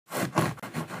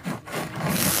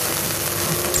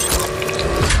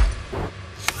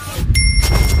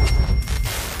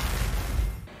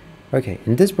Okay,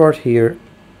 in this part here,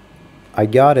 I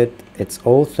got it, it's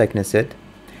all thicknessed,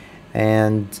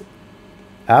 and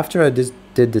after I just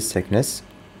did the thickness,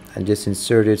 I just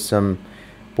inserted some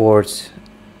boards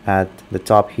at the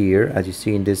top here. As you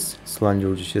see in this cylinder,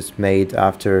 which is just made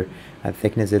after I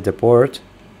thicknessed the board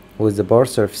with the bar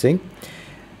surfacing.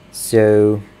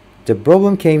 So the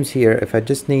problem comes here if I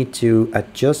just need to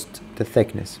adjust the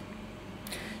thickness.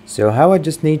 So how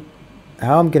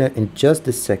I'm gonna adjust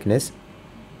this thickness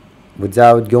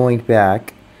without going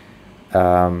back,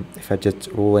 if I just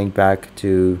rolling back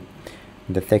to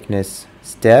the thickness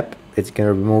step, it's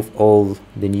gonna remove all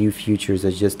the new features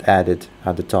I just added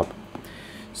at the top.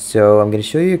 So I'm gonna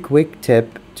show you a quick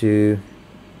tip to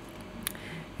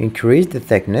increase the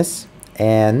thickness,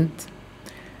 and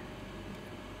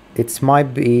it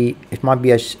might be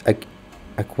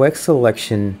a quick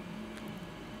selection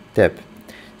tip.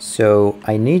 So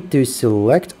I need to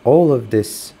select all of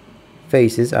these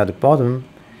faces at the bottom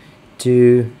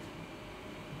to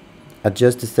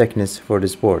adjust the thickness for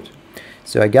this board.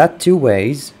 So I got two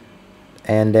ways,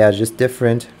 and they are just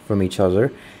different from each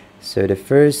other. So the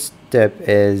first step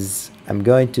is I'm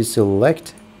going to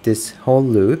select this whole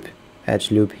loop, edge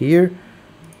loop here,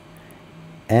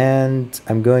 and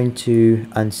I'm going to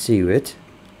unseal it.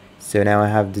 So now I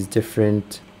have these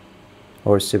different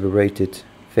or separated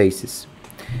faces,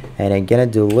 and I'm gonna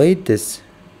delete this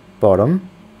bottom.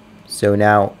 So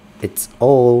now it's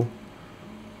all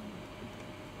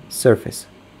surface,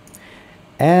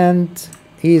 and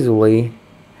easily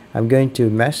I'm going to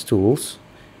mesh tools,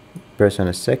 press on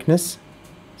a thickness.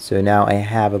 So now I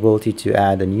have ability to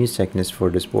add a new thickness for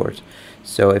this board.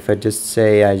 So if I just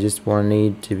say I just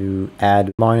need to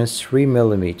add -3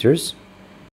 millimeters,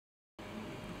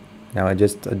 now I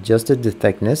just adjusted the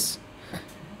thickness,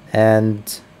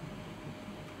 and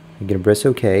I'm gonna press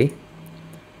OK.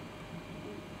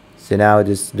 So now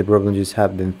the problem just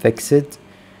have been fixed,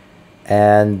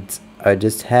 and I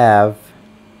just have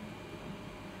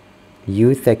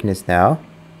new thickness now,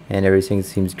 and everything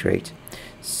seems great.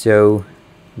 So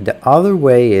the other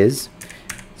way is,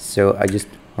 so I just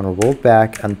want to roll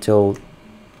back until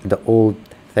the old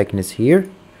thickness here.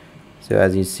 So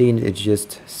as you see, it's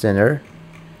just center,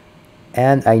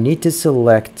 and I need to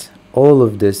select all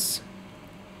of this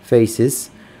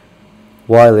faces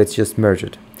while it's just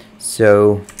merged.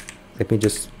 So let me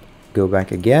just go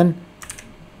back again.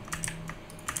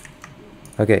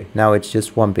 Okay, now it's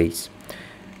just one piece.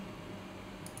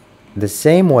 The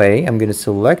same way, I'm going to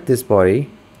select this body.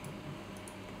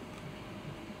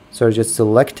 So just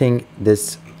selecting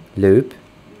this loop,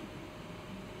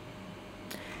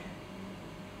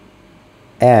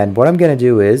 and what I'm going to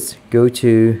do is go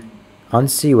to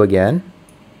unseal again,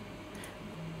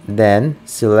 then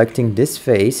selecting this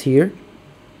face here.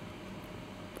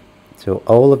 So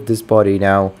all of this body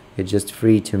now is just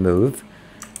free to move.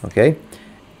 Okay,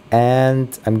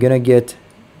 and I'm gonna get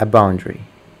a boundary.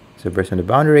 So press on the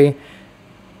boundary,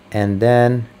 and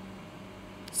then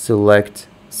select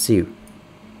seal.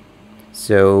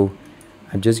 So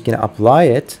I'm just gonna apply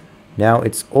it. Now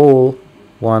it's all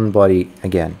one body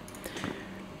again.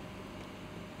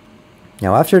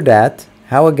 Now after that,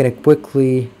 how I'm gonna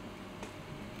quickly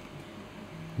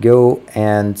go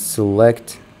and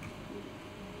select.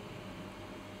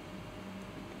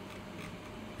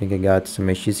 I think I got some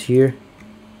issues here.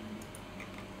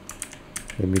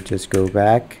 Let me just go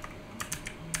back.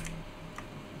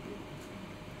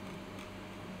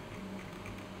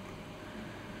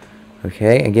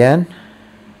 Okay, again,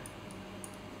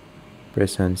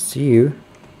 press on seal,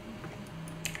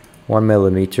 1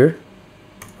 millimeter.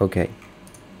 Okay,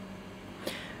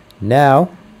 now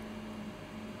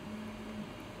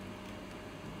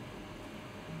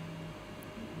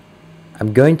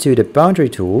I'm going to the boundary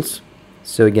tools.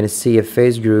 So you're going to see a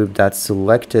face group that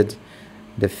selected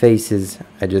the faces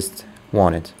I just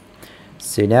wanted.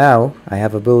 So now I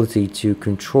have ability to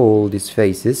control these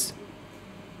faces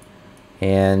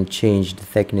and change the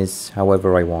thickness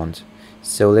however I want.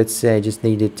 So let's say I just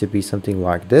need it to be something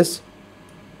like this.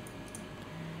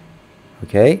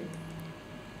 Okay,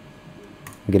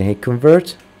 I'm gonna hit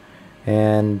convert,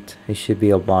 and it should be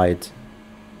applied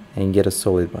and get a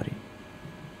solid body.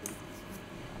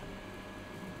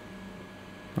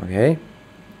 Okay,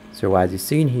 so as you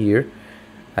see in here,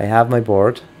 I have my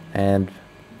board and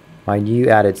my new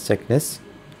added thickness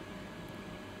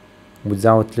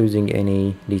without losing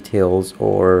any details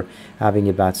or having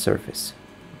a bad surface.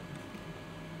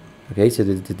 Okay, so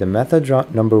this is the method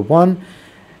number 1,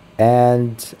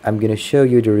 and I'm gonna show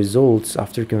you the results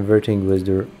after converting with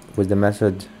the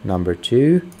method number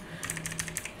 2.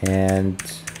 And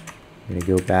I'm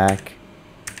gonna go back.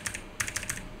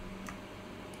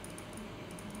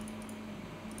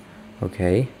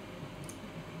 Okay,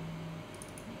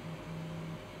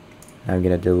 I'm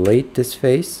gonna delete this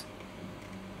face.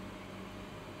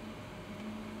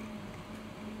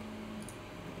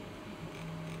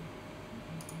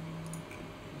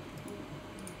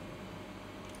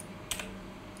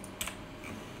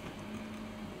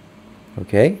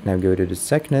 Okay, now go to the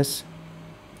thickness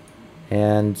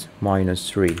and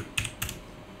 -3.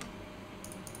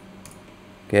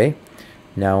 Okay,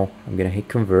 now I'm gonna hit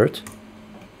convert.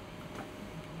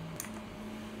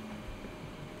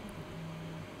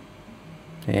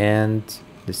 And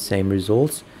the same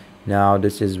results. Now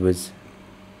this is with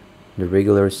the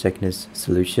regular thickness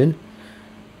solution,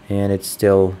 and it's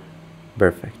still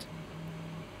perfect.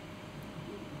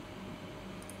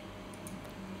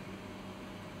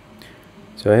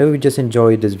 So I hope you just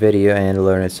enjoyed this video and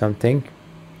learned something.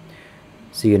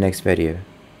 See you next video.